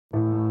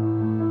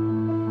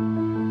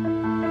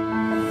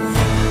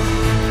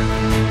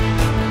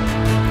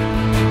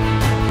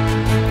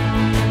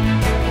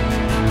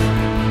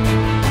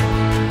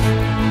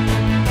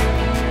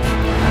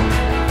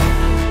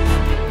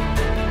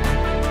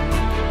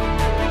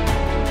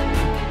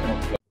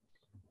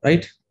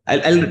right?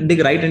 I'll dig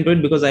right into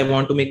it because I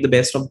want to make the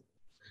best of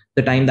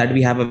the time that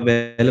we have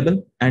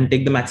available and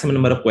take the maximum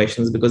number of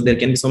questions, because there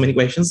can be so many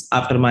questions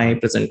after my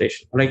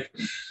presentation. All right.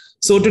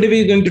 So today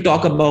we're going to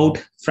talk about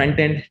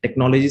front-end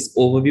technologies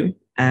overview.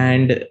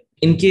 And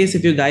in case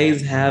if you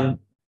guys have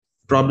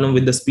problem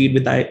with the speed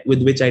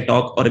with which I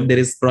talk, or if there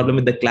is problem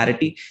with the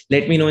clarity,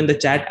 let me know in the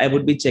chat. I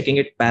would be checking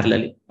it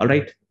parallelly. All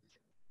right.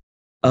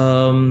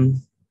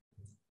 Um,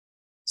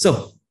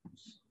 so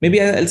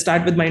maybe I'll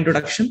start with my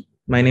introduction.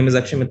 My name is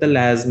Akshay Mittal,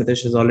 as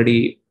Mitesh has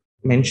already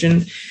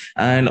mentioned,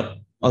 and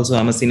also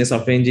I'm a senior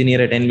software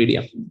engineer at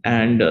NVIDIA.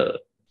 And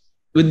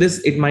with this,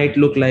 it might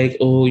look like,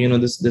 oh,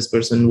 this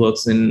person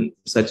works in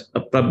such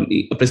a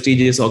probably a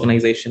prestigious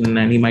organization,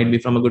 and he might be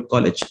from a good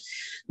college.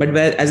 But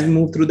as we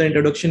move through the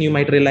introduction, you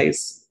might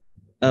realize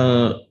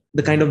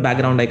the kind of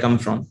background I come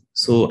from.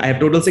 So I have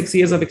total 6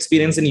 years of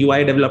experience in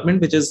UI development,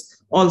 which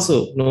is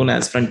also known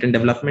as front-end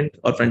development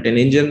or front-end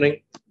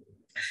engineering.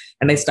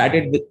 And I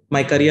started with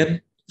my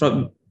career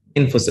from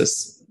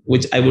Infosys,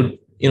 which I would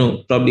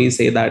probably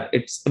say that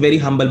it's a very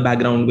humble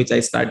background which I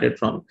started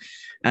from.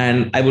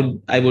 And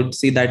I would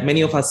see that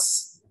many of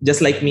us,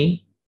 just like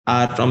me,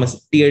 are from a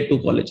tier 2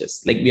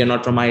 colleges. Like, we are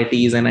not from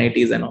IITs and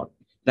IITs and all,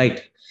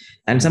 right?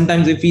 And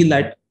sometimes we feel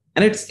that,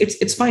 and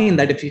it's fine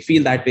that if you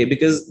feel that way,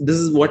 because this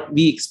is what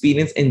we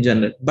experience in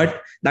general.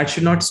 But that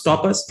should not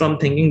stop us from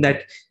thinking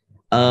that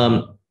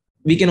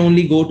we can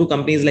only go to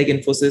companies like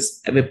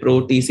Infosys,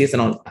 Wipro, TCS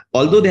and all.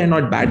 Although they are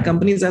not bad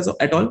companies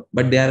at all,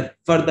 but they are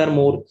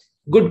furthermore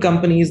good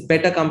companies,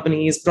 better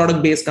companies,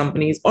 product-based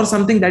companies, or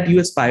something that you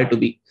aspire to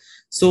be.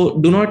 So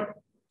do not,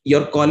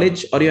 your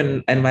college or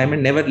your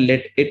environment, never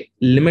let it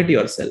limit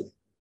yourself.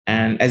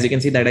 And as you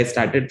can see that I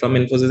started from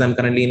Infosys, I'm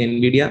currently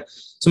in NVIDIA.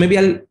 So maybe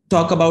I'll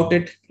talk about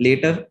it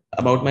later,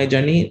 about my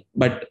journey.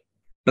 But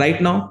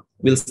right now,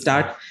 we'll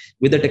start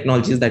with the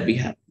technologies that we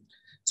have.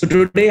 So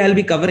today I'll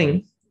be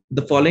covering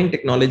the following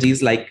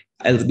technologies. Like,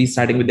 I'll be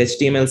starting with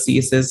HTML,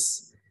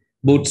 CSS,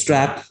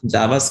 Bootstrap,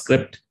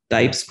 JavaScript,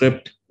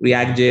 TypeScript,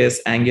 React.js,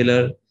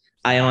 Angular,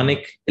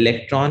 Ionic,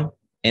 Electron,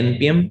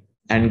 NPM,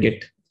 and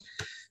Git.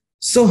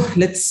 So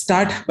let's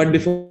start. But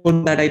before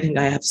that, I think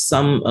I have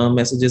some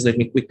messages. Let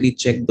me quickly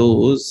check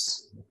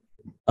those.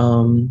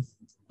 All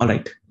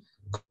right,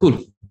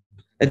 cool.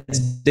 Let's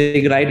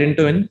dig right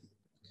into it.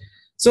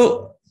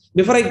 So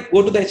before I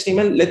go to the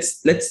HTML,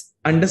 let's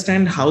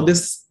understand how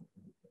this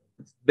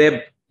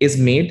web is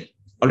made.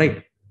 All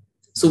right.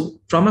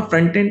 So from a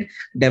front-end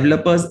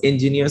developers,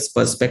 engineers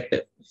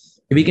perspective,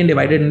 we can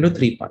divide it into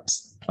 3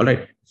 parts. All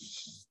right.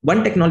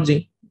 One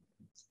technology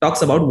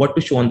talks about what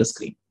to show on the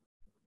screen.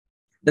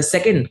 The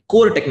second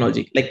core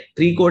technology, like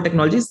 3 core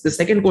technologies, the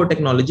second core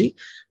technology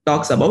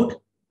talks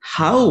about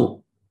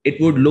how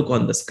it would look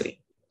on the screen,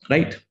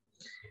 right?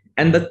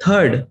 And the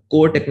third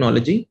core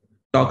technology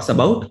talks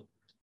about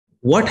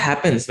what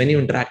happens when you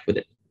interact with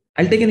it.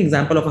 I'll take an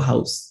example of a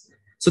house.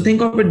 So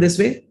think of it this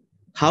way.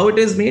 How it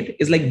is made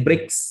is like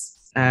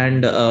bricks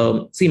and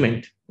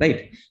cement,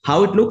 right?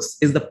 How it looks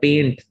is the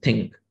paint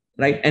thing,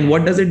 right? And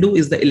what does it do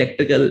is the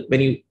electrical,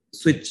 when you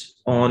switch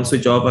on,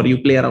 switch off, or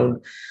you play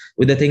around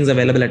with the things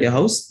available at your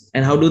house,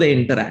 and how do they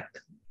interact.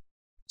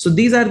 So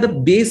these are the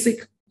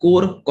basic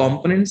core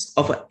components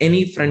of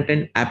any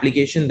front-end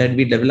application that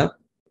we develop.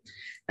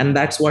 And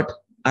that's what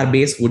our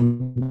base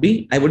would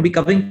be. I would be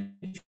covering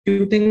a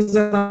few things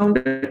around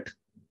it.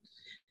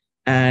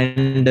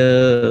 And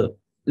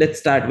let's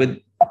start with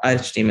our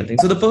HTML thing.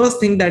 So the first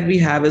thing that we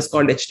have is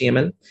called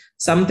HTML,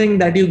 something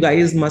that you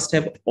guys must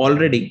have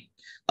already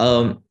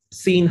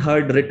seen,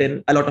 heard,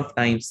 written a lot of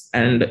times,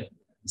 and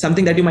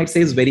something that you might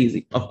say is very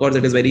easy. Of course,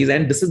 it is very easy.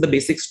 And this is the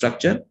basic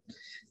structure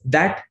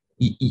that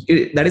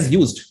is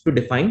used to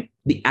define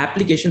the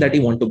application that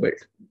you want to build.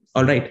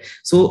 All right.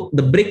 So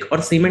the brick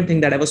or cement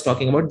thing that I was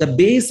talking about, the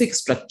basic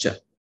structure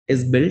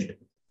is built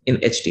in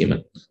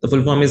HTML. The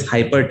full form is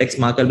Hypertext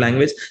Markup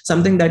Language,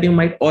 something that you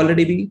might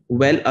already be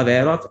well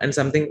aware of, and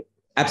something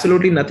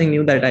absolutely nothing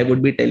new that I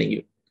would be telling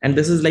you. And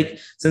this is like,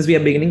 since we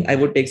are beginning, I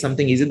would take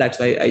something easy. That's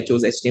why I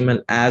chose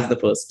HTML as the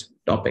first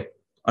topic.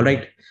 All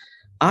right.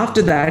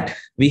 After that,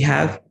 we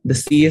have the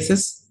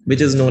CSS,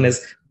 which is known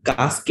as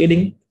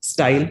cascading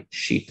style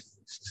sheet.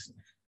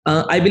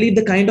 I believe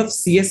the kind of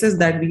CSS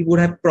that we would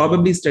have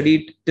probably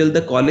studied till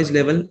the college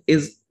level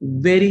is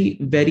very,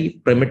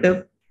 very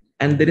primitive.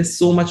 And there is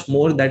so much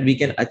more that we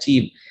can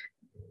achieve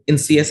in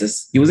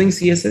CSS, using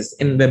CSS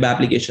in web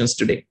applications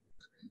today.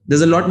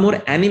 There's a lot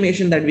more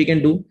animation that we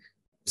can do.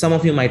 Some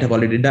of you might have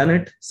already done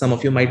it. Some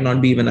of you might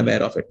not be even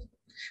aware of it.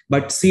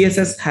 But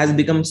CSS has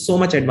become so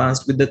much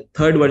advanced with the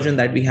 3rd version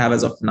that we have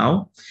as of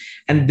now.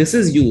 And this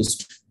is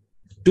used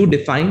to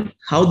define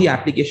how the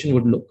application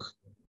would look,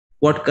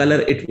 what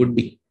color it would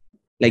be,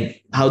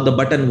 like how the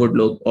button would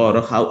look, or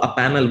how a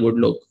panel would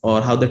look,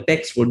 or how the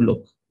text would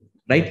look,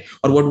 right?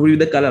 Or what would be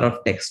the color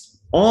of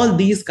text. All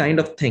these kind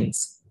of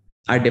things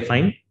are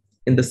defined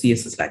in the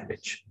CSS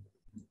language.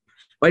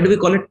 Why do we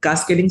call it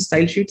cascading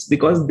style sheets?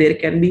 Because there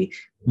can be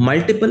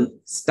multiple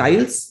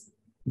styles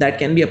that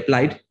can be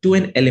applied to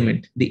an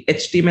element, the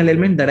HTML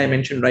element that I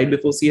mentioned right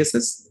before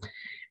CSS.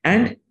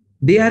 And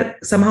they are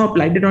somehow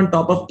applied it on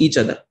top of each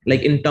other,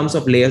 like in terms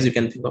of layers you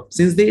can think of.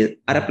 Since they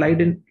are applied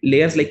in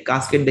layers like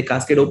cascade, they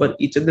cascade over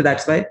each other.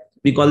 That's why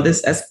we call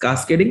this as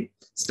cascading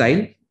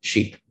style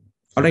sheet.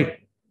 All right.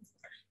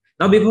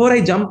 Now, before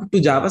I jump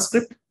to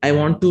JavaScript, I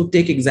want to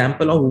take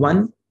example of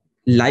one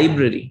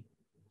library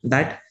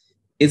that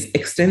is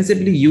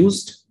extensively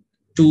used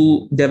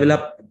to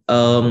develop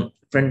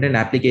front-end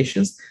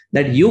applications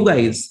that you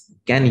guys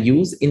can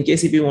use in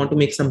case if you want to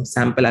make some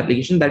sample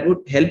application that would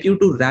help you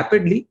to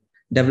rapidly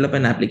develop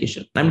an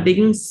application. I'm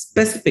taking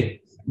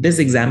specific this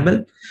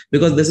example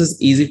because this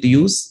is easy to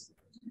use.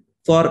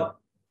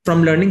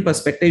 From learning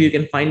perspective, you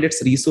can find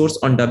its resource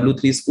on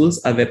W3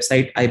 Schools, a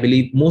website I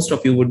believe most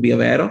of you would be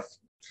aware of.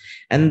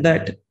 And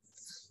that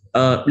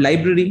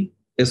library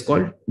is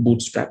called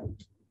Bootstrap.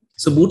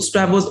 So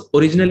Bootstrap was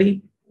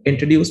originally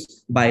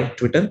introduced by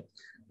Twitter.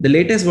 The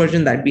latest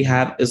version that we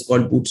have is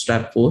called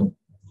Bootstrap 4.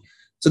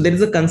 So there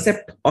is a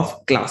concept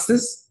of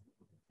classes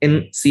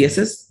in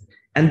CSS,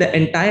 and the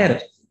entire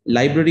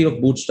library of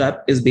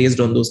Bootstrap is based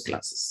on those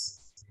classes.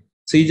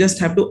 So you just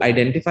have to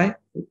identify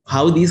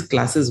how these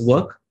classes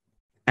work.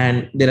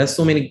 And there are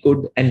so many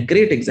good and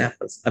great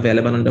examples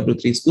available on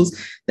W3 Schools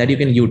that you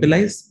can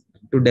utilize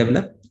to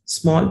develop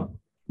small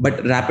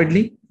but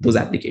rapidly those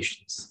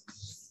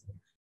applications.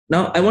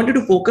 Now, I wanted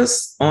to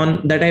focus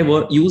on that I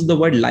use the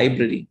word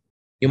library.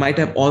 You might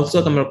have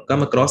also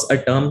come across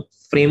a term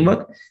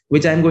framework,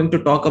 which I'm going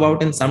to talk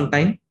about in some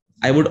time.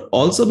 I would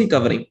also be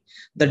covering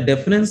the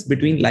difference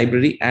between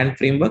library and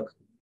framework,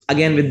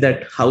 again with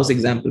that house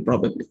example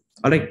probably.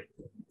 All right.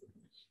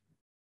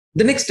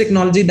 The next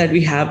technology that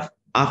we have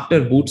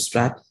after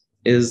Bootstrap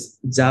is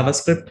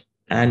JavaScript,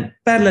 and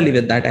parallelly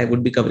with that, I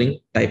would be covering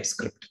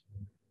TypeScript.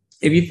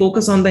 If you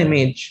focus on the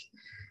image,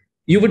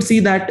 you would see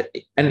that,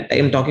 and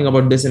I'm talking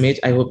about this image,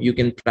 I hope you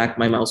can track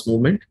my mouse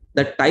movement.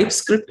 The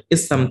TypeScript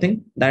is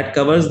something that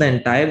covers the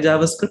entire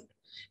JavaScript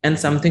and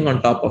something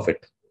on top of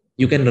it.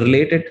 You can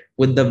relate it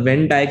with the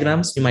Venn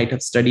diagrams you might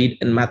have studied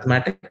in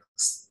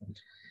mathematics.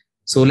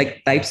 So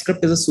like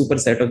TypeScript is a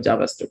superset of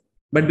JavaScript.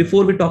 But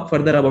before we talk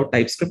further about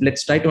TypeScript,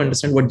 let's try to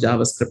understand what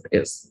JavaScript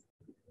is.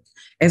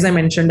 As I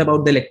mentioned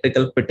about the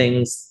electrical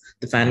fittings,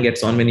 the fan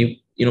gets on when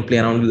you play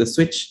around with the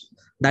switch.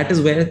 That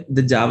is where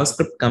the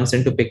JavaScript comes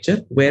into picture,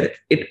 where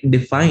it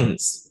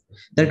defines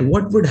that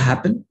what would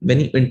happen when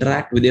you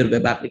interact with your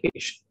web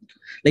application.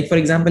 Like for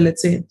example,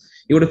 let's say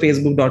you go to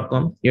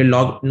facebook.com, you're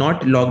not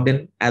logged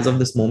in as of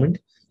this moment.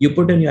 You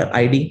put in your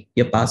ID,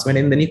 your password,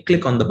 and then you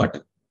click on the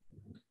button.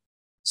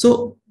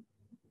 So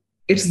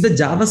it's the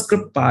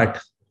JavaScript part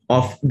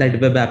of that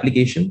web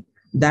application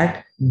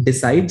that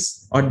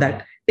decides or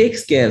that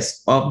takes care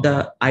of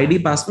the ID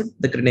password,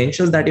 the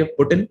credentials that you've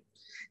put in,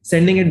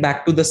 sending it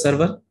back to the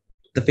server,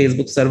 the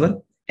Facebook server,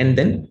 and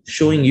then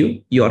showing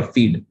you your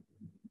feed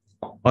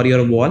or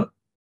your wall,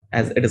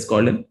 as it is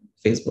called in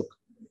Facebook,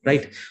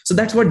 right? So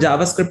that's what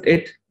JavaScript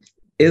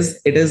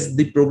is. It is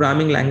the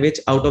programming language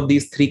out of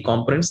these three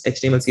components,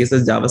 HTML,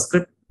 CSS,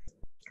 JavaScript.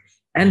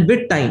 And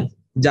with time,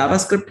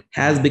 JavaScript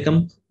has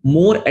become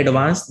more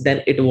advanced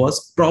than it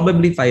was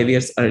probably 5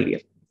 years earlier.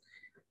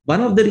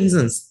 One of the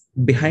reasons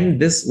behind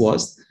this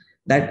was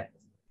that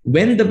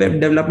when the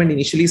web development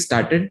initially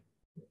started,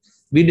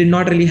 we did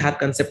not really have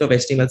concept of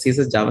HTML,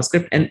 CSS,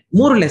 JavaScript, and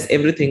more or less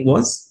everything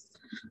was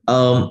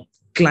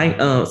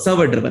client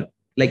server driven.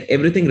 Like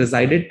everything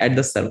resided at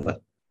the server.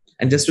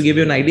 And just to give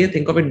you an idea,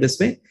 think of it this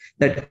way: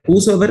 that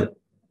whosoever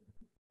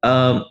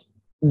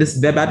this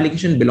web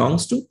application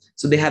belongs to,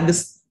 so they have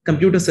this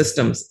computer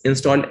systems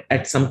installed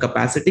at some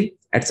capacity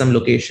at some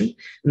location,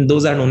 and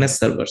those are known as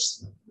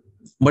servers.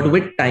 But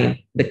with time,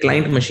 the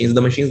client machines,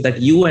 the machines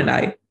that you and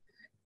I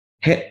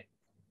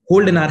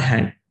hold in our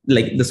hand,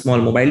 like the small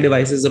mobile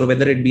devices or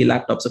whether it be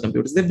laptops or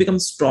computers, they've become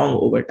strong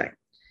over time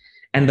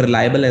and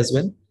reliable as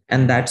well.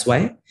 And that's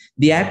why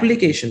the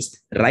applications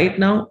right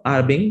now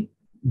are being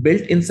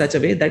built in such a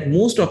way that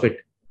most of it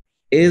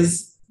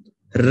is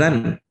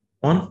run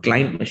on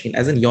client machine,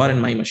 as in your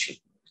and my machine.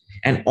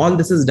 And all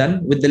this is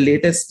done with the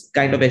latest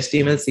kind of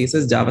HTML,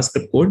 CSS,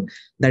 JavaScript code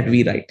that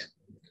we write.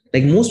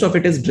 Like most of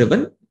it is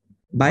driven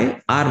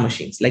by our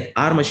machines. Like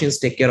our machines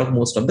take care of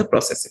most of the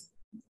processing.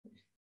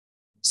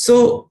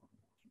 So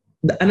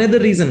another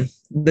reason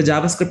the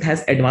JavaScript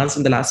has advanced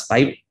in the last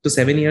 5 to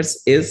 7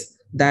 years is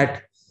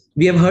that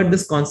we have heard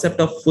this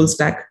concept of full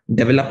stack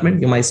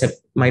development. You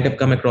might have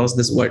come across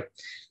this word.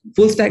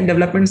 Full stack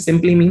development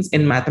simply means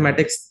in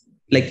mathematics,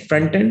 like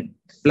front end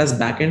plus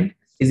back end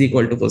is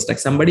equal to full stack.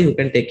 Somebody who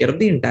can take care of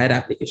the entire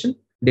application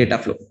data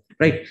flow,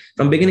 right?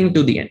 From beginning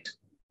to the end.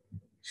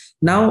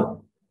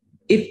 Now,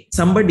 if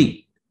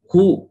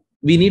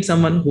we need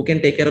someone who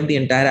can take care of the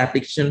entire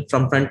application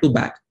from front to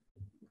back.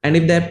 And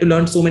if they have to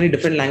learn so many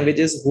different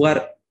languages who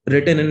are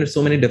written in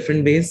so many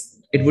different ways,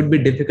 it would be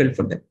difficult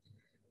for them.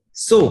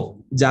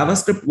 So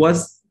JavaScript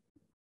was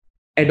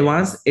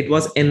advanced. It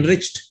was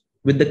enriched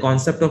with the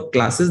concept of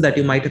classes that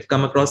you might have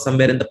come across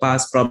somewhere in the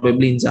past,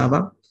 probably in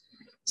Java,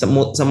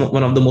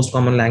 one of the most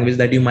common language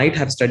that you might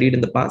have studied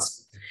in the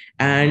past.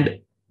 And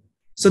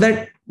so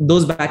that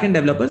those backend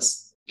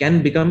developers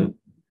can become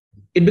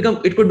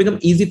it could become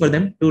easy for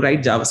them to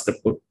write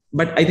JavaScript code.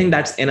 But I think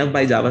that's enough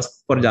by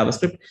for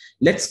JavaScript.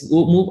 Let's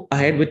go move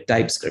ahead with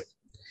TypeScript.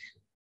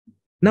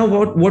 Now,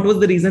 what was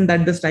the reason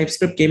that this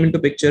TypeScript came into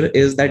picture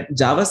is that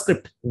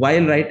JavaScript,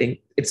 while writing,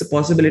 it's a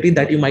possibility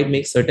that you might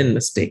make certain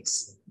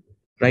mistakes,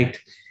 right?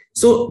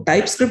 So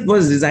TypeScript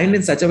was designed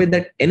in such a way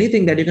that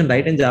anything that you can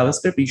write in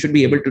JavaScript, you should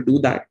be able to do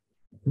that.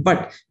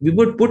 But we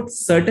would put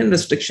certain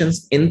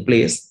restrictions in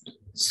place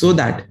so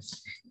that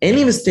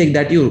any mistake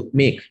that you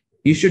make,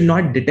 you should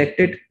not detect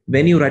it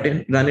when you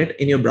run it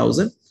in your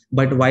browser,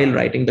 but while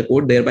writing the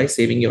code, thereby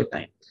saving your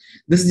time.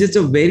 This is just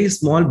a very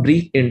small,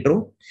 brief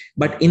intro.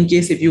 But in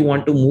case if you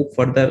want to move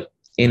further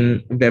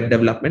in web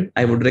development,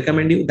 I would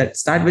recommend you that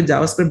start with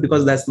JavaScript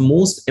because that's the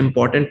most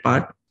important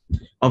part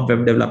of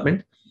web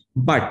development.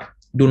 But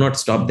do not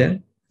stop there.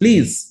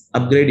 Please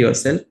upgrade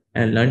yourself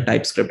and learn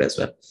TypeScript as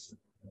well.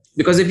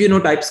 Because if you know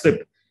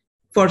TypeScript,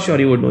 for sure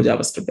you would know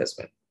JavaScript as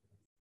well.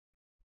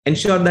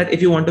 Ensure that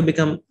if you want to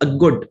become a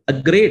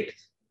great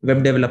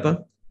web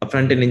developer, a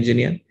front-end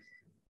engineer,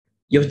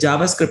 your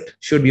JavaScript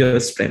should be your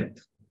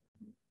strength.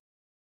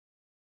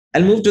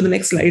 I'll move to the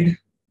next slide.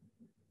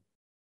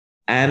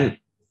 And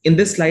in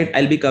this slide,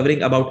 I'll be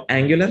covering about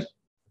Angular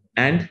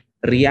and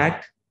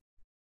React,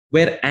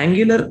 where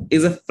Angular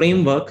is a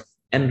framework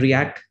and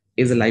React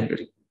is a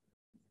library.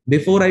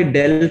 Before I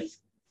delve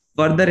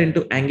further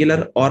into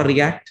Angular or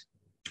React,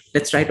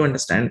 let's try to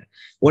understand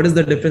what is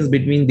the difference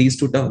between these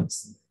two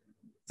terms,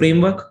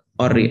 framework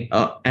or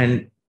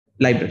and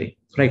library,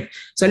 right?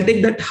 So I'll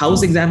take that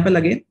house example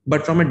again,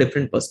 but from a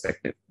different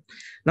perspective.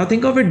 Now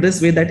think of it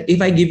this way, that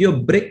if I give you a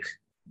brick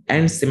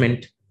and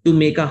cement to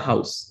make a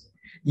house,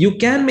 you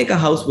can make a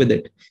house with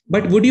it,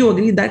 but would you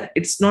agree that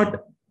it's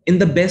not in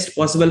the best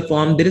possible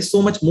form? There is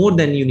so much more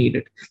than you need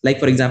it. Like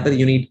for example,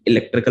 you need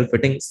electrical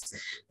fittings,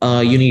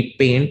 you need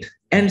paint,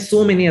 and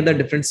so many other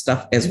different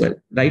stuff as well,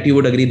 right? You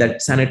would agree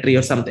that sanitary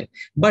or something,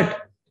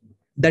 but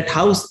that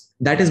house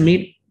that is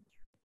made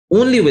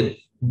only with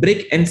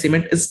brick and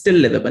cement is still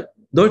livable.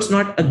 Though it's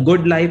not a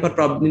good life or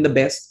probably the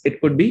best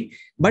it could be,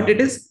 but it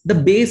is the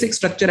basic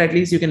structure at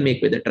least you can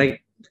make with it, right?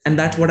 And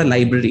that's what a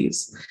library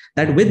is.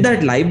 That with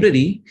that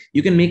library,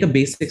 you can make a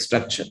basic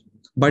structure,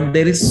 but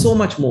there is so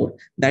much more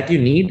that you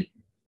need,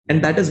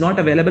 and that is not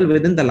available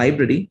within the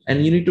library,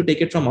 and you need to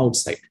take it from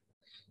outside.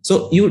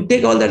 So you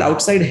take all that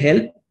outside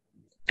help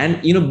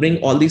and bring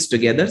all these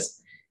together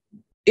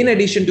in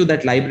addition to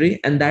that library,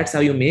 and that's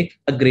how you make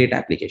a great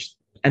application.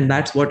 And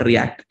that's what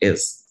React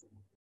is.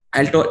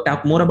 I'll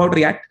talk more about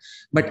React,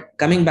 but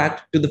coming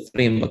back to the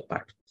framework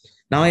part.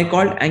 Now I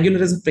called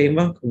Angular as a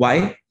framework.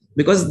 Why?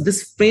 Because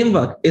this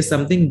framework is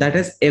something that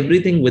has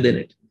everything within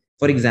it.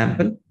 For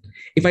example,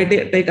 if I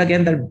take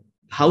again that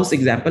house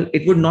example,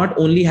 it would not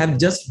only have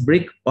just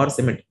brick or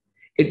cement.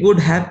 It would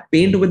have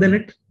paint within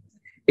it.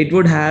 It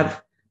would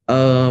have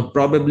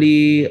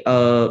probably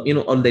all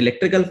the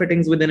electrical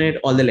fittings within it,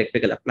 all the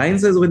electrical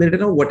appliances within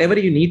it, whatever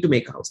you need to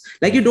make a house.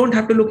 Like you don't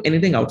have to look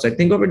anything outside.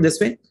 Think of it this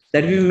way,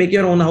 that if you make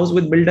your own house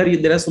with builder,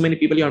 there are so many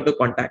people you have to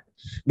contact.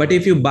 But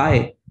if you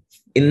buy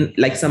in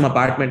like some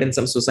apartment in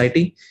some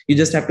society, you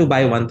just have to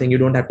buy one thing. You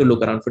don't have to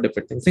look around for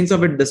different things. Think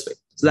of it this way.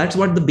 So that's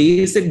what the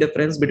basic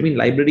difference between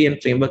library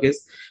and framework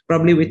is,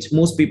 probably which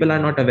most people are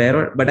not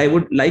aware of, but I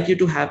would like you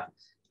to have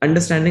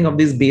understanding of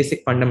these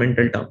basic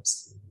fundamental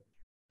terms.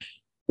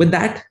 With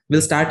that,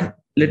 we'll start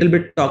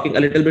talking a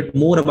little bit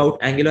more about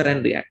Angular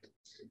and React.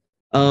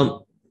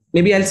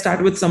 Maybe I'll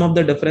start with some of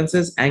the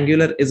differences.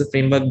 Angular is a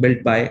framework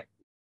built by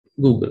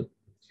Google.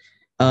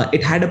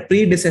 It had a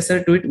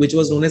predecessor to it, which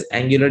was known as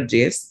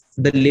AngularJS.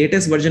 The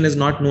latest version is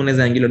not known as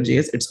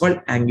AngularJS. It's called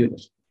Angular.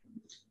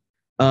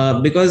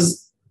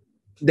 Because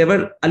there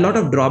were a lot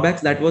of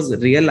drawbacks that was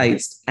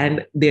realized,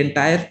 and the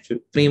entire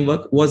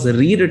framework was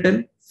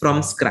rewritten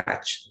from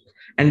scratch.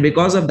 And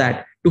because of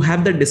that, to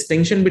have the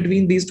distinction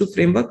between these two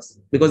frameworks,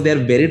 because they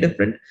are very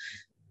different,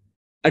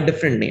 a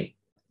different name.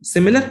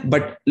 Similar,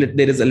 but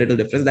there is a little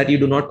difference that you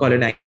do not call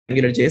it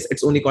AngularJS.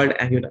 It's only called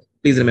Angular.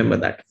 Please remember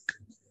that.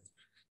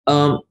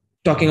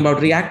 Talking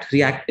about React,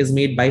 React is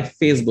made by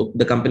Facebook,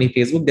 the company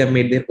Facebook. They've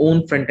made their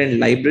own front-end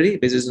library,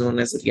 which is known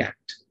as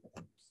React.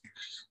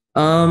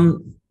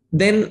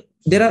 Then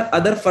there are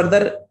other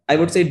further, I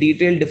would say,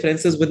 detailed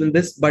differences within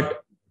this,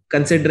 but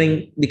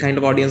considering the kind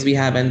of audience we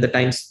have and the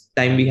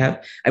time we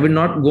have, I will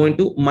not go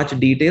into much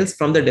details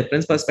from the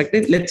difference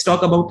perspective. Let's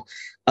talk about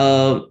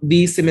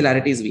the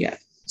similarities we have.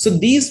 So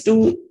these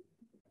two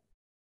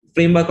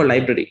framework or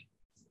library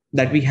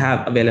that we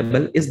have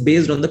available is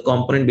based on the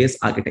component-based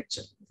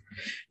architecture.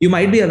 You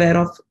might be aware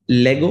of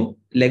Lego.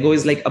 Lego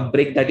is like a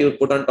brick that you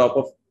put on top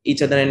of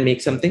each other and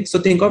make something. So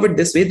think of it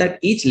this way, that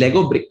each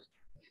Lego brick,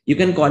 you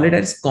can call it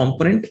as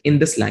component in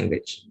this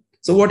language.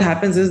 So what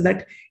happens is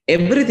that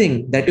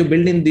everything that you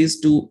build in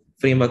these two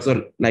frameworks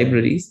or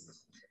libraries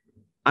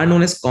are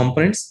known as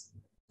components.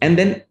 And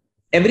then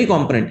every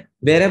component,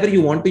 wherever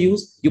you want to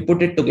use, you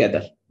put it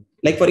together.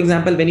 Like for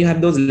example, when you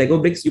have those Lego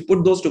bricks, you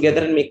put those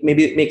together and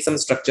make some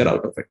structure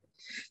out of it.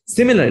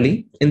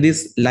 Similarly, in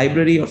this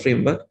library or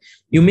framework,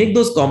 you make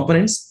those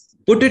components,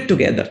 put it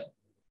together,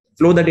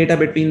 flow the data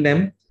between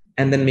them,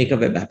 and then make a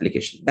web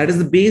application. That is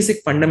the basic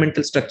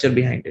fundamental structure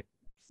behind it.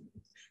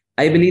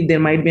 I believe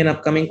there might be an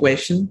upcoming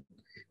question,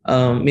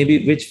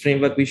 maybe which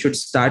framework we should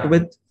start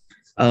with,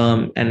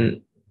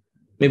 and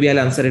maybe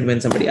I'll answer it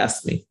when somebody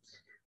asks me.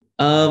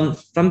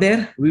 From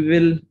there, we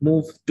will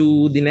move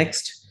to the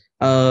next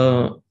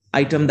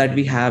item that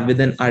we have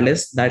within our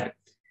list, that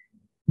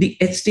the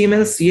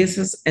HTML,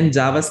 CSS, and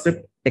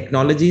JavaScript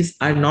technologies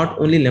are not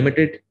only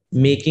limited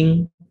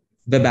making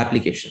web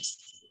applications.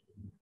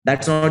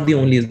 That's not the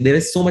only, there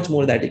is so much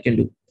more that you can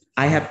do.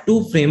 I have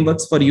two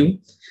frameworks for you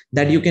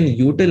that you can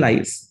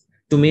utilize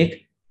to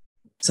make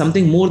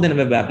something more than a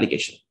web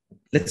application.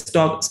 Let's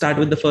start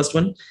with the first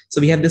one.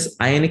 So we have this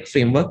Ionic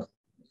framework,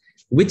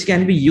 which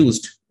can be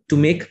used to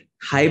make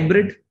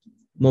hybrid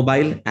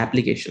mobile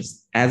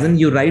applications. As in,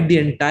 you write the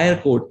entire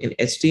code in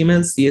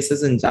HTML,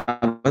 CSS, and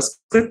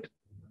JavaScript,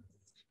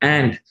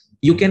 and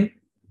you can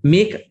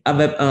make a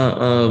web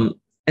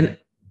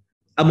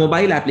a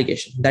mobile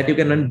application that you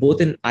can run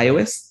both in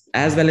iOS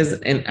as well as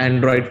in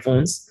Android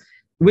phones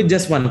with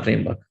just one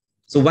framework.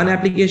 So one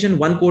application,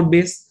 one code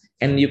base,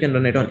 and you can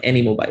run it on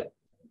any mobile.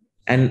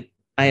 And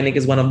Ionic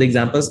is one of the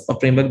examples of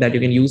framework that you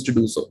can use to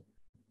do so.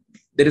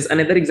 There is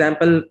another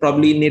example,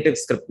 probably Native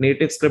Script.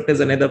 Native Script is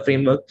another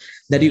framework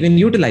that you can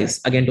utilize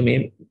again to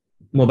make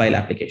mobile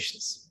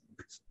applications.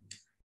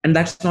 And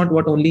that's not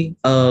what only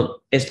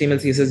HTML,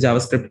 CSS,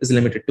 JavaScript is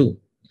limited to.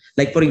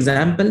 Like, for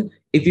example,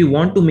 if you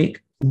want to make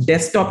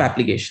desktop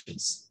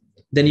applications,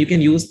 then you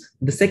can use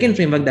the second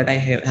framework that I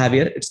have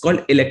here. It's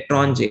called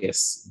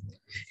Electron.js.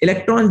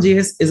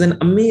 Electron.js is an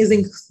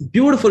amazing,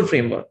 beautiful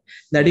framework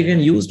that you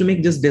can use to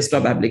make just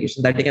desktop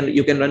applications that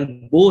you can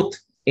run both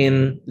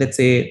in, let's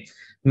say,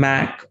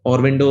 Mac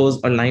or Windows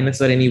or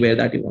Linux or anywhere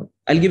that you want.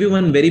 I'll give you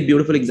one very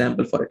beautiful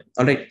example for it.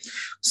 All right.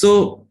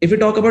 So if we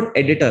talk about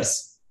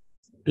editors,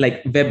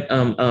 like web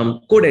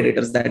code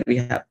editors that we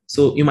have,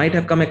 so you might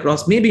have come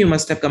across, maybe you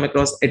must have come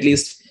across at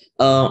least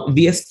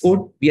VS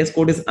Code. VS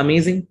Code is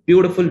amazing,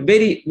 beautiful,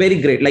 very,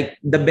 very great, like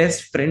the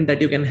best friend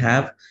that you can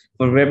have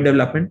for web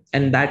development.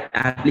 And that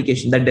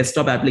application, that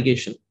desktop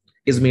application,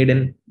 is made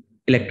in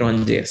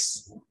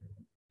Electron.js.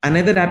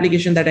 Another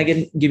application that I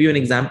can give you an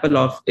example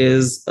of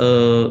is,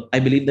 I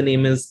believe the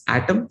name is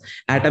Atom.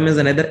 Atom is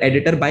another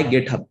editor by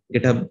GitHub.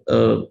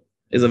 GitHub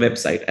is a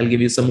website. I'll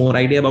give you some more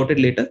idea about it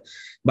later.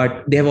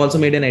 But they have also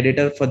made an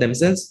editor for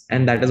themselves,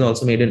 and that is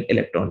also made in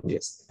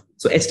Electron.js.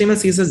 So HTML,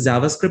 CSS,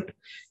 JavaScript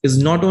is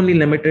not only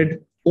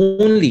limited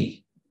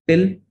only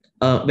till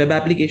web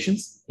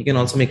applications. You can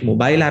also make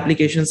mobile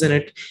applications in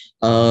it.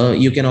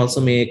 You can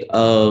also make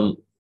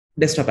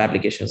desktop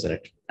applications in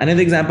it.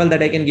 Another example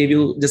that I can give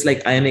you, just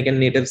like Ionic and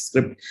Native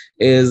Script,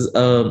 is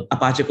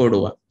Apache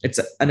Cordova. It's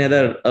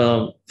another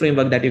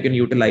framework that you can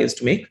utilize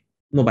to make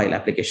mobile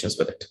applications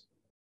with it.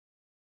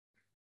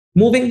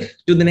 Moving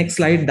to the next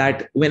slide,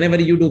 that whenever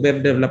you do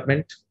web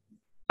development,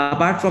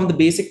 apart from the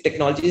basic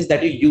technologies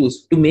that you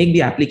use to make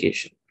the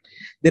application,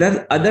 there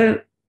are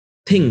other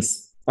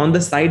things on the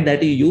side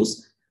that you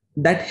use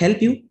that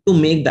help you to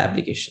make the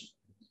application.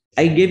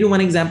 I gave you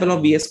one example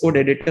of VS Code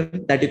editor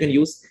that you can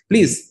use.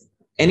 Please,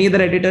 any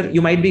other editor,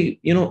 you might be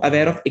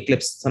aware of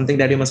Eclipse, something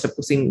that you must have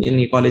seen in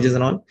your colleges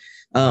and all.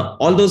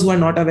 All those who are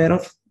not aware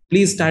of,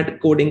 please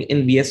start coding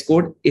in VS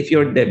Code if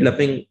you're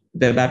developing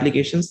web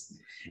applications.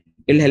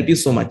 It'll help you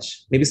so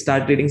much. Maybe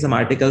start reading some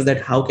articles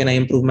that how can I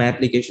improve my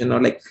application,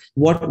 or like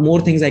what more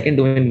things I can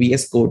do in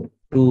VS Code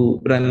to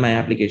run my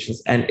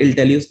applications. And it'll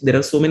tell you there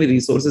are so many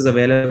resources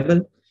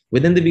available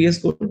within the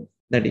VS Code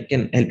that it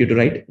can help you to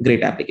write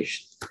great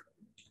applications.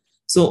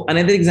 So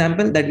another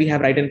example that we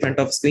have right in front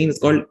of screen is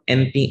called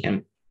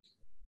NPM.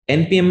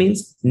 NPM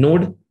means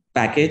Node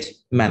Package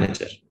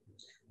Manager.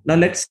 Now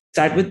let's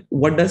start with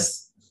what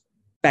does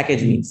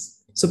package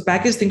means. So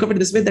package, think of it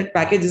this way, that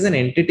package is an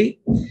entity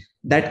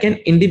that can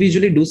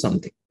individually do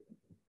something.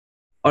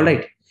 All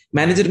right.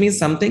 Manager means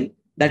something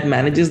that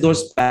manages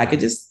those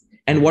packages.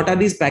 And what are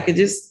these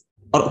packages,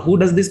 or who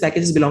does these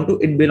packages belong to?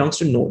 It belongs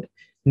to Node.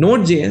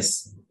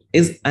 Node.js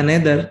is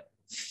another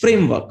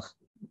framework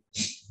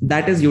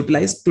that is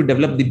utilized to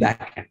develop the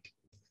backend.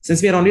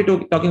 Since we are only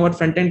talking about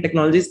front-end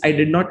technologies, I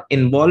did not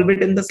involve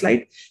it in the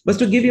slide, but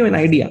to give you an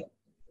idea,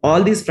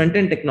 all these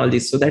front-end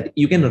technologies, so that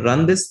you can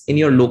run this in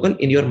your local,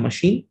 in your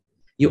machine,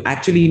 you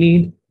actually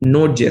need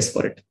Node.js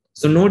for it.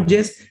 So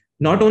Node.js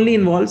not only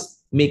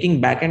involves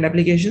making backend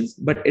applications,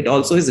 but it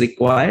also is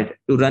required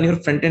to run your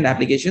front-end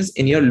applications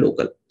in your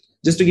local.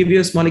 Just to give you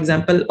a small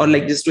example, or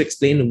like just to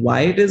explain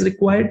why it is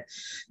required,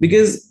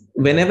 because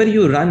whenever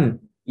you run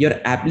your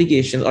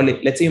application, or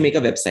let's say you make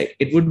a website,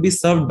 it would be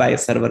served by a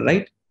server,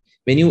 right?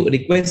 When you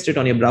request it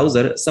on your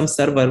browser, some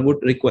server would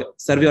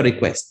serve your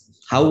request.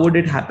 How would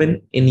it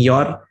happen in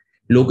your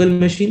local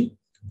machine?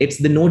 It's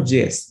the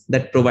Node.js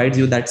that provides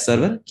you that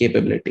server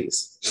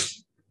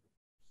capabilities.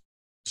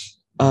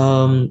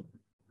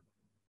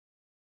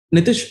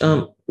 Nitish,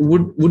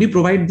 would you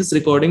provide this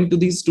recording to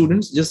these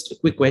students? Just a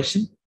quick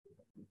question.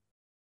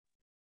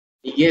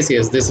 Yes.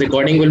 This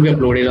recording will be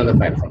uploaded on the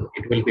platform.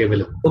 It will be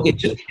available. Okay.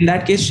 In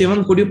that case,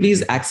 Shivam, could you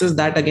please access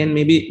that again?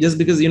 Maybe just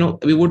because,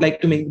 we would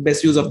like to make the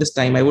best use of this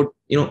time. I would,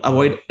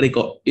 avoid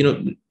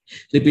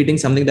repeating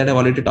something that I've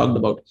already talked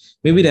about.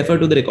 Maybe refer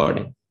to the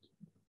recording.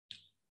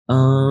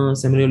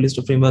 Summary of list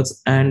of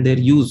frameworks and their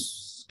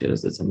use. Here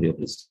is the summary of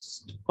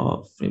list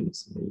of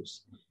frameworks.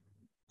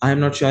 I am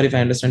not sure if I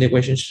understand your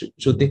question,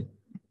 Shruti.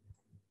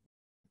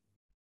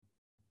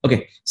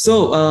 Okay,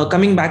 so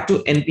coming back to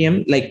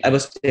NPM, like I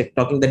was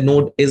talking, that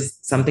node is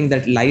something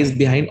that lies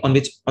behind on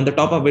the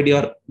top of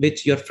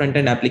which your front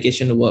end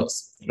application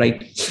works,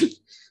 right?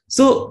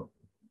 So,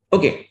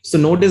 okay, so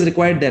node is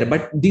required there,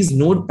 but these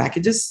node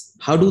packages,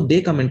 how do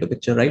they come into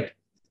picture, right?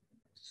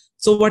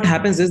 So what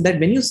happens is that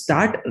when you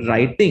start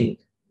writing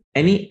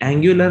any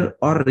Angular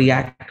or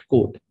React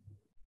code,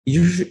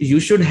 you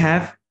should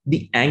have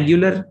the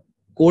Angular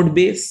code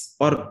base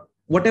or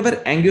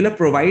whatever Angular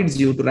provides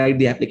you to write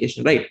the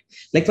application, right?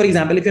 Like for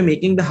example, if you're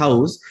making the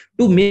house,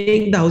 to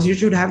make the house, you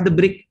should have the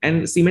brick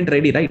and cement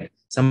ready, right?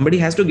 Somebody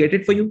has to get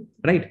it for you,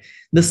 right?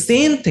 The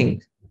same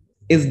thing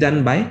is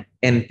done by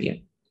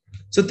NPM.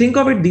 So think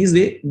of it this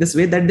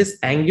way that this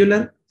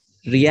Angular,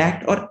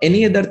 React, or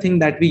any other thing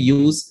that we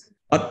use,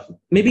 or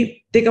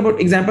maybe take about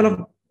example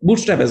of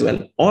Bootstrap as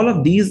well. All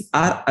of these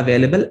are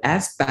available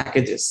as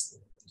packages.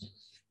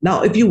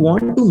 Now, if you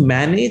want to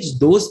manage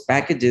those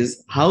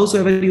packages,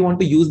 howsoever you want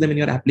to use them in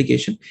your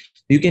application,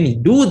 you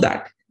can do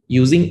that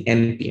using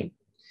NPM.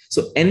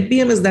 So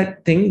NPM is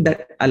that thing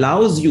that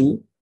allows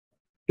you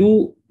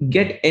to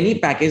get any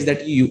package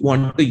that you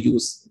want to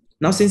use.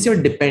 Now, since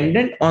you're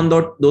dependent on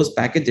those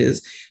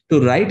packages to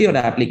write your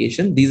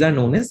application, these are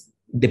known as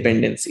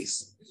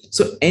dependencies.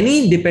 So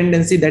any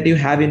dependency that you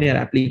have in your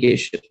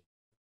application,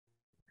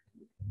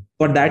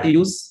 for that you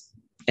use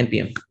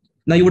NPM.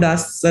 Now you would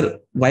ask, sir,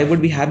 why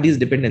would we have these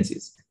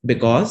dependencies?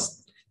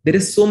 Because there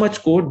is so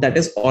much code that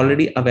is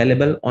already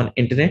available on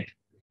internet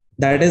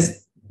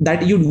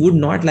that you would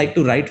not like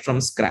to write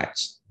from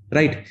scratch,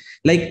 right?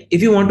 Like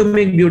if you want to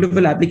make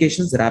beautiful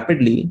applications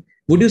rapidly,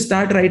 would you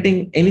start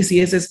writing any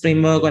CSS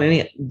framework or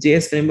any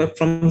JS framework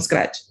from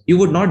scratch? You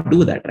would not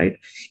do that, right?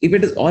 If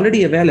it is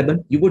already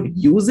available, you would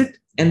use it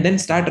and then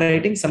start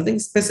writing something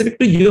specific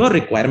to your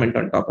requirement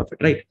on top of it,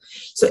 right?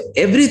 So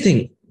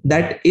everything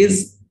that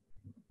is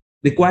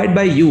required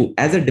by you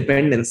as a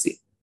dependency,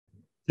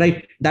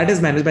 right, that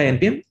is managed by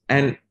NPM.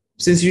 And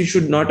since you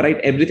should not write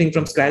everything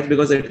from scratch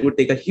because it would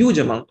take a huge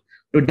amount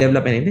to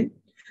develop anything,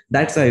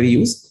 that's why we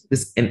use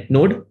this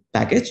node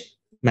package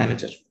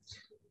manager.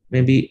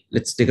 Maybe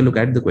let's take a look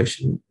at the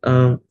question.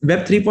 Web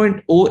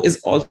 3.0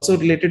 is also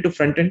related to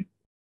front end.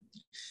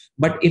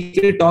 But if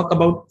you talk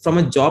about from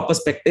a job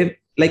perspective,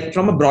 like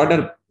from a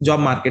broader job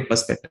market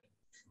perspective,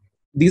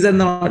 these are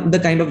not the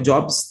kind of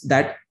jobs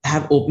that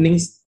have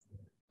openings,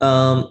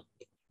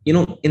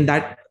 in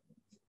that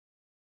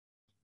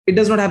it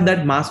does not have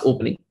that mass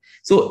opening.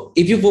 So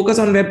if you focus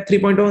on Web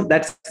 3.0,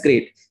 that's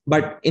great.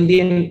 But in the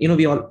end,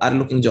 we all are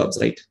looking jobs,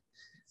 right?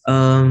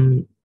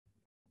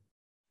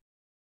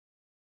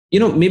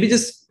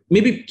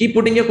 Maybe keep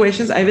putting your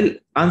questions. I will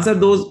answer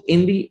those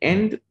in the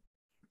end,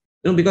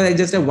 because I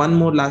just have one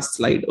more last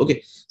slide.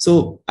 Okay,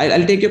 so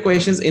I'll take your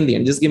questions in the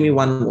end. Just give me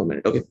one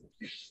moment. Okay.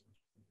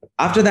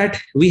 After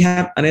that, we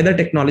have another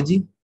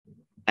technology,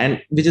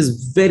 and which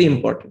is very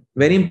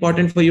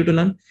important for you to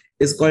learn,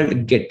 is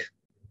called Git.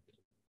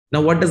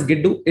 Now, what does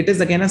Git do? It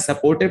is again a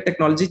supportive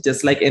technology,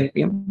 just like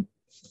NPM.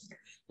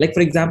 Like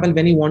for example,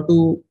 when you want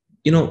to,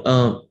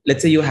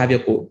 let's say you have your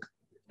code,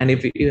 and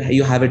if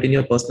you have it in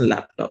your personal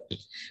laptop,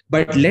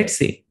 but let's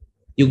say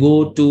you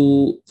go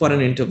for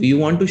an interview,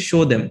 you want to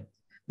show them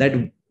that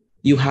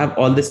you have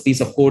all this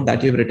piece of code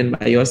that you've written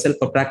by yourself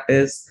for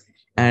practice,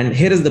 and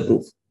here is the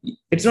proof.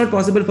 It's not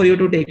possible for you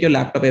to take your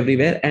laptop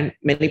everywhere, and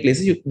many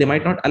places they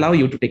might not allow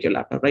you to take your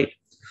laptop, right?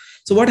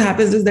 So what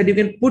happens is that you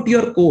can put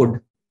your code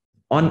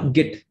on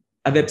Git,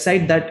 a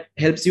website that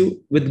helps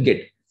you with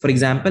Git. For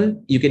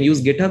example, you can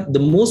use GitHub, the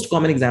most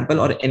common example,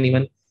 or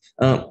anyone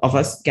of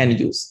us can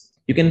use.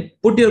 You can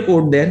put your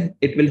code there,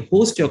 it will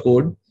host your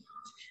code,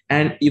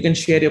 and you can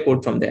share your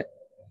code from there.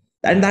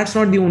 And that's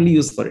not the only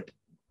use for it.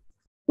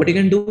 What you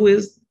can do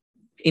is,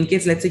 in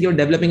case, let's say you're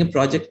developing a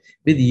project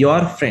with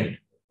your friend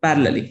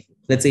parallelly,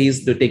 let's say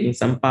he's taking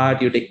some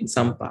part, you're taking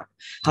some part.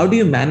 How do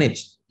you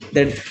manage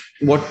that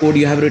what code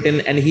you have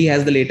written and he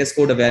has the latest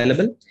code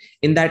available?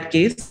 In that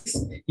case,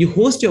 you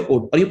host your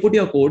code or you put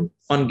your code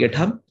on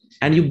GitHub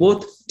and you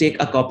both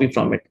take a copy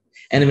from it.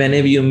 And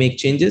whenever you make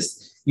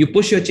changes, you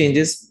push your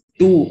changes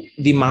to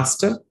the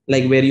master,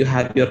 like where you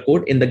have your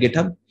code in the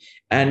GitHub.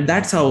 And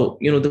that's how,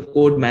 the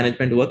code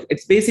management works.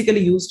 It's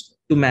basically used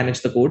to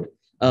manage the code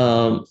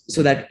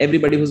so that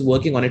everybody who's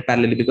working on it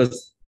parallelly,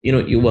 because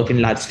you work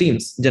in large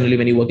teams, generally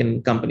when you work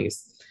in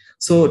companies.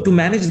 So to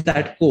manage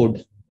that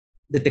code,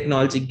 the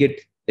technology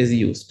Git is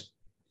used.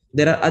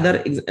 There are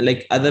other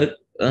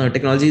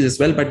technologies as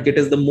well, but Git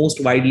is the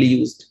most widely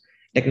used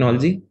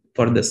technology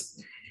for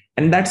this.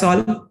 And that's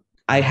all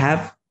I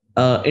have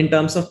in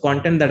terms of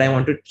content that I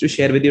wanted to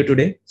share with you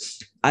today.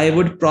 I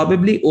would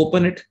probably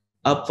open it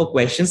up for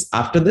questions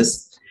after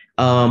this.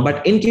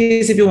 But in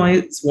case if you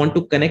want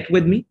to connect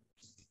with me,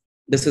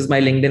 This is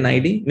my LinkedIn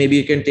ID. Maybe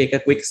you can take a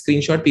quick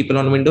screenshot. People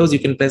on Windows, you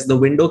can press the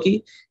window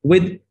key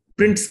with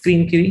print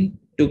screen key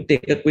to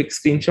take a quick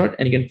screenshot,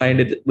 and you can find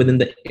it within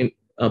the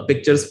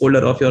pictures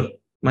folder of your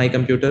my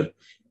computer.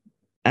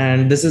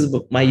 And this is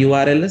my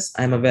URL is.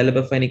 I'm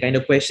available for any kind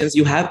of questions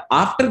you have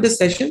after this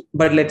session,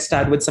 but let's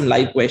start with some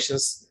live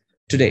questions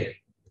today.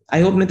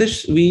 I hope,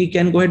 Nitish, we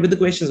can go ahead with the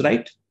questions,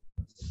 right?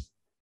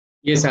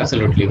 Yes,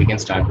 absolutely. We can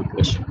start with the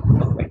question.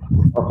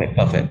 Okay,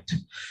 perfect.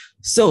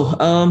 So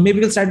maybe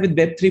we'll start with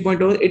Web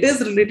 3.0. It is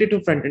related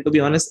to front end, to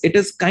be honest. It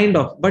is kind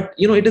of, but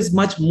it is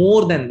much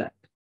more than that.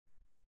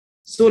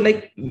 So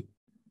like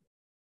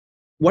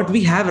what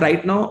we have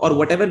right now, or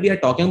whatever we are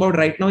talking about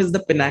right now, is the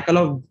pinnacle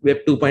of Web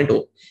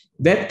 2.0.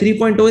 Web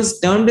 3.0 is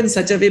termed in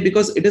such a way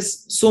because it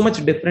is so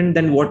much different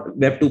than what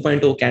Web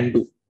 2.0 can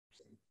do.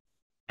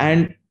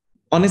 And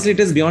honestly, it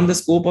is beyond the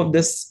scope of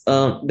this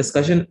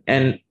discussion,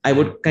 and I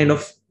would kind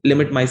of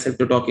limit myself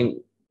to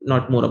talking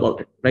not more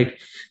about it, right?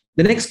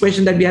 The next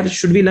question that we have is,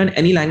 should we learn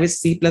any language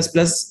C++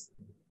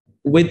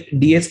 with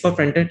DS for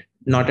frontend?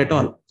 Not at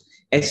all.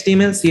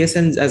 HTML,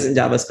 CSS as in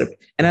JavaScript.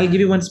 And I'll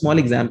give you one small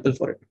example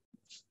for it.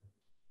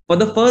 For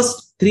the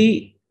first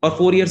 3 or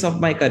 4 years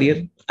of my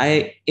career,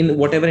 in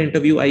whatever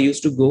interview I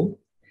used to go,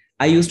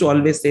 I used to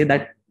always say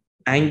that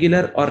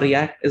Angular or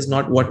React is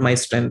not what my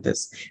strength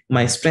is.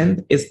 My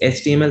strength is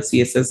HTML,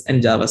 CSS,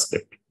 and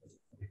JavaScript.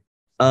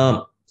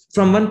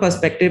 From one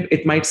perspective,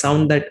 it might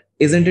sound that,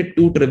 isn't it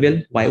too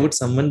trivial? Why would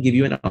someone give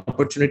you an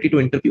opportunity to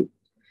interview?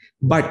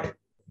 But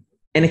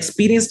an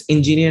experienced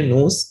engineer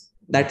knows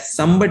that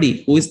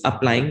somebody who is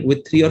applying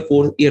with 3 or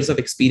 4 years of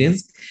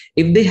experience,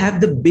 if they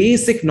have the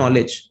basic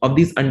knowledge of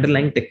these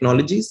underlying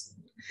technologies,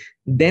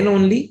 then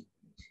only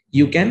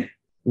you can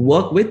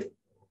work with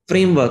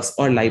frameworks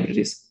or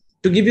libraries.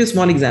 To give you a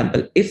small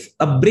example, if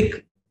a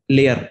brick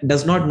layer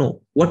does not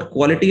know what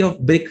quality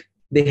of brick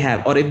they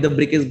have, or if the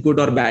brick is good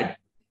or bad,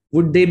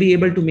 would they be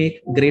able to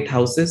make great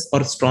houses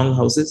or strong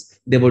houses?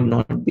 They would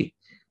not be.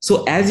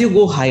 So as you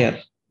go higher,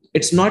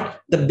 it's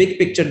not the big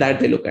picture that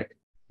they look at.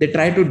 They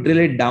try to drill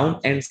it down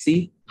and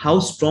see how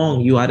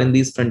strong you are in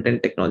these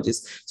front-end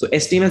technologies. So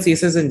HTML,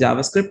 CSS, and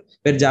JavaScript,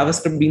 where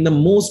JavaScript being the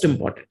most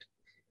important.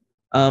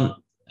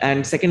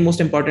 And second most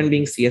important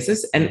being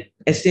CSS, and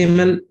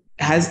HTML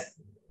has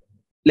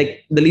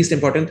like the least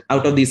important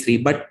out of these 3.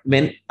 But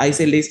when I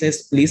say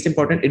least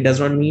important, it does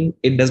not mean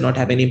it does not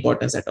have any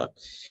importance at all.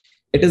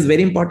 It is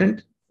very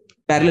important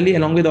parallelly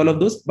along with all of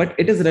those, but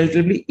it is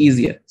relatively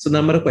easier. So the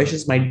number of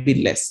questions might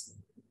be less.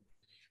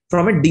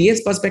 From a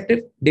DS perspective,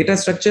 data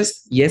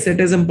structures, yes, it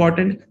is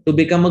important to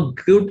become a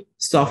good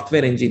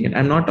software engineer.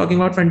 I'm not talking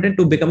about front end,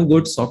 to become a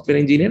good software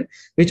engineer,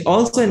 which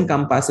also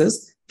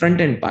encompasses front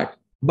end part.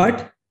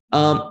 But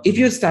if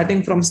you're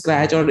starting from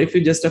scratch, or if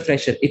you're just a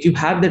fresher, if you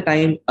have the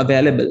time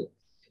available,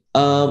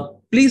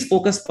 please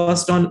focus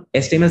first on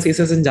HTML,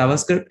 CSS, and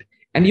JavaScript,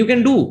 and you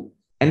can do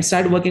and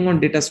start working on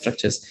data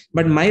structures.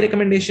 But my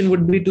recommendation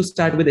would be to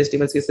start with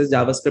HTML, CSS,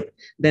 JavaScript,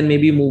 then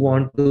maybe move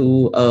on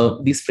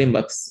to these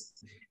frameworks.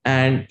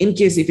 And in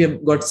case if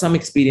you've got some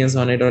experience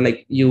on it, or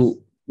like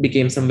you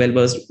became some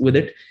well-versed with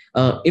it,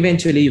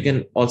 eventually you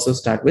can also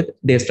start with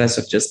data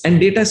structures.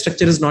 And data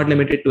structure is not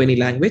limited to any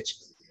language.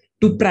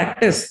 To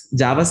practice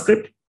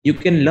JavaScript, you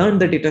can learn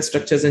the data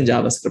structures in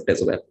JavaScript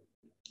as well.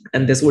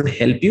 And this would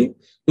help you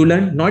to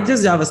learn not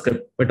just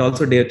JavaScript, but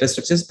also data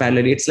structures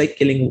parallelly. It's like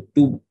killing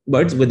 2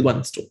 birds with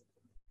 1 stone.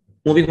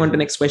 Moving on to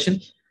next question.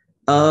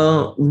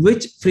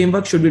 Which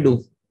framework should we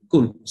do?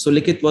 Cool. So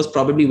Likit was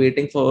probably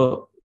waiting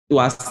to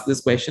ask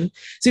this question.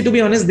 See, to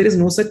be honest, there is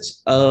no such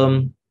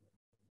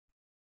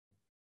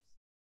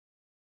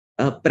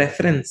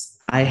preference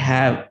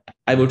I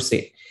would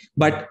say.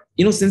 But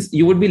since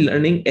you would be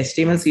learning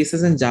HTML,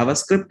 CSS, and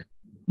JavaScript,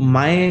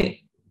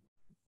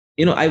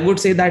 I would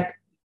say that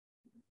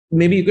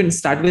maybe you can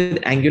start with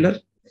Angular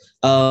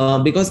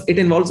because it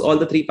involves all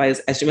the 3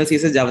 files, HTML,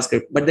 CSS,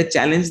 JavaScript. But the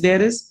challenge there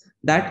is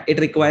that it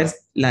requires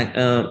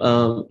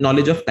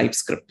knowledge of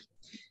TypeScript.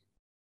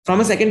 From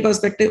a second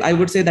perspective, I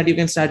would say that you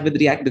can start with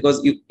React,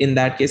 because in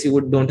that case, you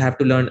don't have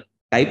to learn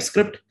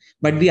TypeScript.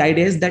 But the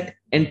idea is that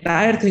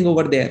entire thing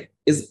over there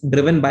is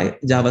driven by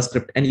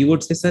JavaScript. And you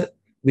would say, sir,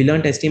 we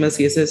learned HTML,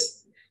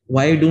 CSS.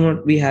 Why do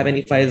not we have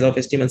any files of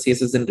HTML,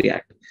 CSS in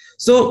React?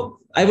 So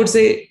I would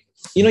say,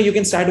 you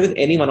can start with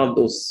any one of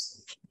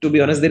those. To be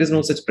honest, there is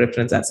no such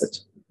preference as such.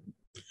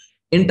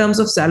 In terms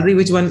of salary,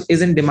 which one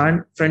is in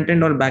demand, front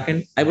end or back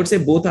end? I would say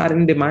both are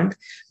in demand,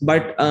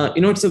 but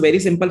it's a very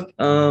simple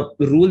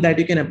rule that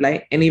you can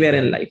apply anywhere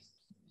in life.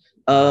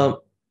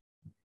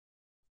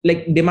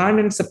 Like demand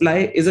and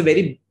supply is a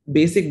very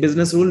basic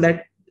business rule,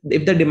 that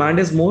if the demand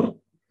is more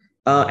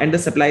and the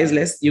supply is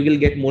less, you will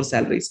get more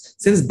salaries.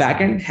 Since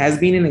backend has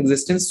been in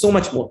existence so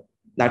much more,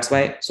 that's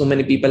why so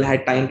many people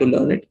had time to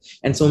learn it,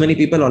 and so many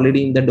people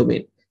already in the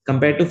domain.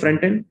 Compared to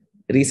front end,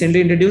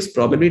 recently introduced,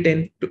 probably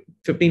 10 to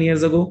 15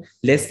 years ago,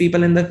 less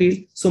people in the field,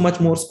 so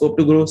much more scope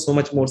to grow, so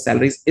much more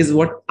salaries is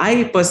what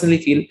I personally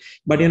feel.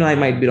 But I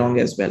might be wrong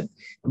as well.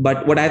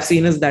 But what I've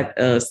seen is that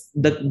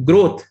the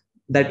growth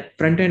that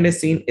front end has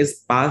seen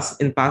is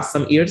in past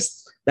some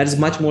years That is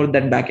much more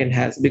than backend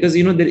has, because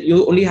you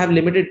only have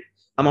limited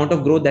amount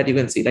of growth that you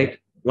can see, right?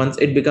 Once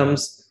it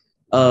becomes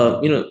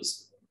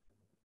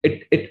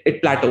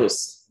it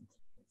plateaus.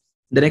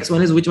 The next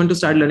one is which one to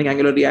start learning,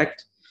 Angular,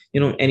 React,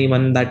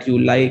 anyone that you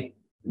like,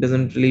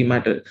 doesn't really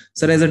matter.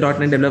 So as a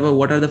 .NET developer,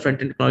 what are the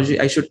front end technology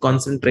I should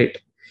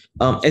concentrate?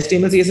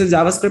 HTML, CSS,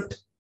 JavaScript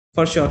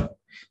for sure,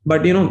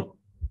 but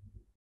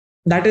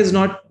that is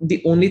not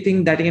the only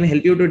thing that can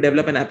help you to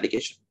develop an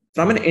application.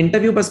 From an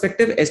interview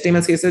perspective,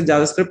 HTML, CSS,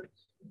 JavaScript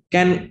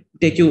can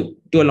take you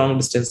to a long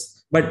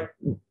distance, but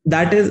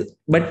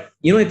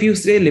if you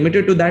stay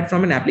limited to that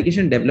from an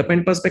application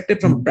development perspective,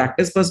 from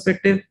practice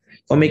perspective,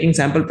 for making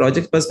sample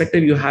projects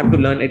perspective, you have to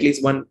learn at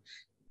least one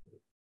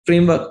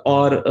framework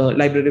or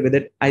library with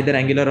it, either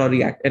Angular or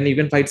React, and you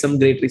can find some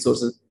great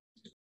resources.